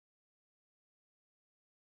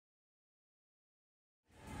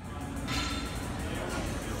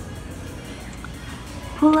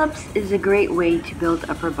Pull-ups is a great way to build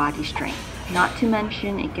upper body strength. Not to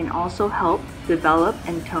mention, it can also help develop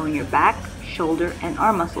and tone your back, shoulder, and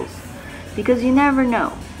arm muscles. Because you never know,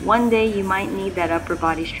 one day you might need that upper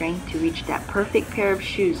body strength to reach that perfect pair of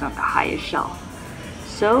shoes on the highest shelf.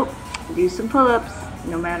 So, do some pull-ups.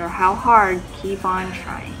 No matter how hard, keep on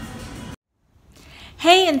trying.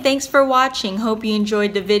 Hey, and thanks for watching. Hope you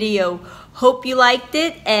enjoyed the video. Hope you liked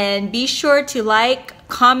it, and be sure to like,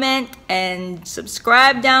 comment, and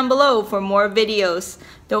subscribe down below for more videos.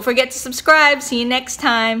 Don't forget to subscribe. See you next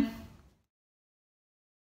time.